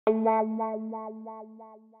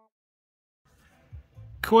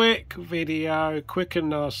Quick video, quick and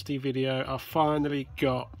nasty video. I finally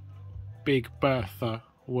got Big Bertha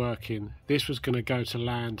working. This was going to go to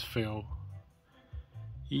landfill.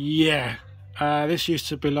 Yeah, this used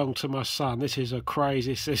to belong to my son. This is a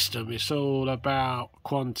crazy system. It's all about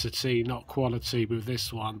quantity, not quality with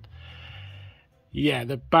this one. Yeah,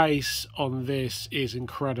 the bass on this is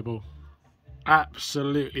incredible.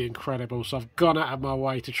 Absolutely incredible. So I've gone out of my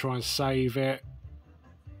way to try and save it.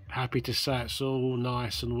 Happy to say it's all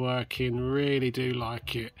nice and working. Really do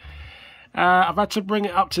like it. I've had to bring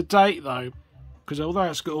it up to date though, because although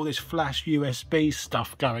it's got all this flash USB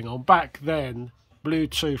stuff going on, back then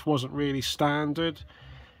Bluetooth wasn't really standard.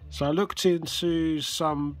 So I looked into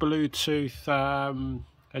some Bluetooth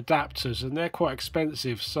adapters, and they're quite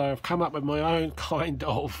expensive. So I've come up with my own kind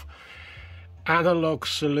of analog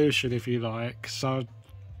solution, if you like. So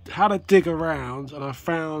I had a dig around and I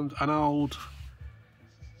found an old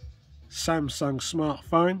Samsung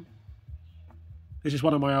smartphone. This is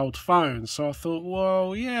one of my old phones, so I thought,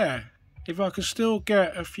 well, yeah, if I can still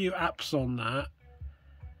get a few apps on that,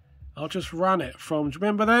 I'll just run it from, do you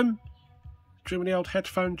remember them? Do you remember the old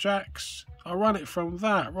headphone jacks? I'll run it from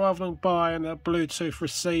that rather than buying a Bluetooth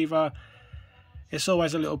receiver. It's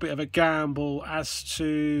always a little bit of a gamble as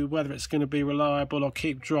to whether it's going to be reliable or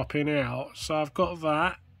keep dropping out. So I've got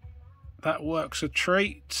that. That works a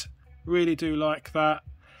treat. Really do like that.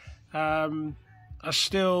 I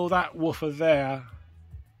still, that woofer there,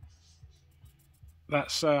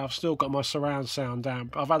 that's I've still got my surround sound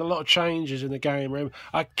amp. I've had a lot of changes in the game room.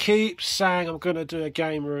 I keep saying I'm going to do a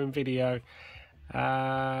game room video.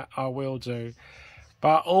 I will do.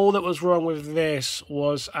 But all that was wrong with this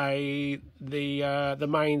was the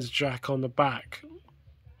mains jack on the back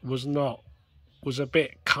was a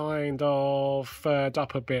bit kind of furred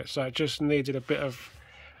up a bit, so it just needed a bit of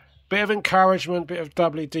encouragement, bit of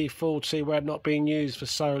WD-40 where it not being used for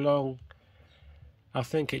so long. I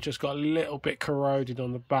think it just got a little bit corroded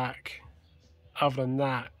on the back. Other than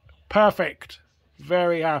that, perfect.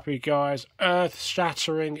 Very happy, guys.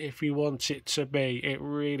 Earth-shattering if you want it to be. It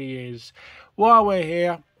really is. While we're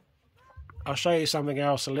here, I'll show you something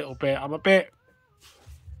else a little bit. I'm a bit,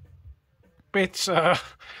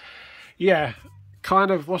 yeah,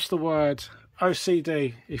 kind of, what's the word?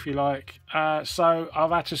 OCD, if you like. So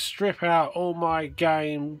I've had to strip out all my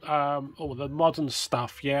game, all the modern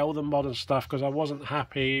stuff, because I wasn't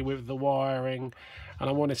happy with the wiring and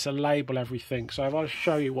I wanted to label everything. So if I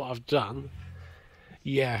show you what I've done,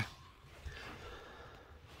 yeah.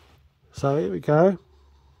 So here we go.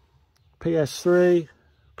 PS3,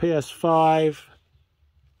 PS5,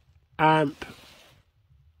 amp,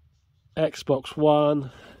 Xbox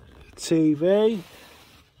One, TV,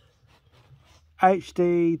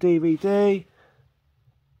 HD DVD,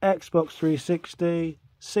 Xbox 360,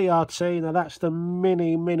 CRT, now that's the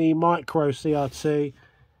mini micro CRT,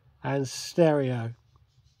 and stereo.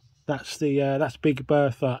 That's that's Big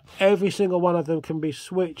Bertha. Every single one of them can be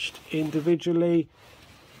switched individually,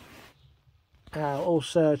 all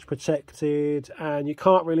surge protected, and you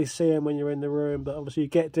can't really see them when you're in the room, but obviously you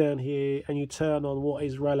get down here and you turn on what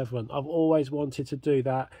is relevant. I've always wanted to do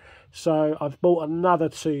that, so I've bought another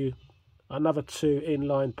two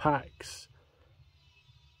inline packs,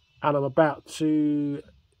 and I'm about to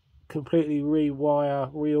completely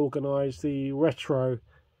reorganize the retro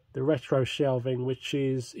shelving, which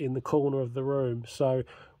is in the corner of the room. So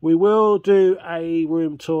we will do a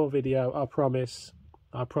room tour video, I promise,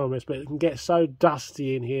 but it can get so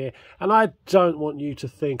dusty in here, and I don't want you to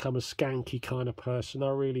think I'm a skanky kind of person. I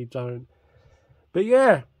really don't. But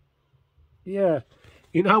yeah,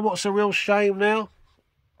 you know what's a real shame now?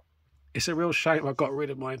 It's a real shame I got rid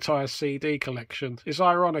of my entire CD collection. It's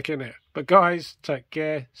ironic, isn't it? But guys, take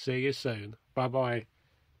care. See you soon. Bye-bye.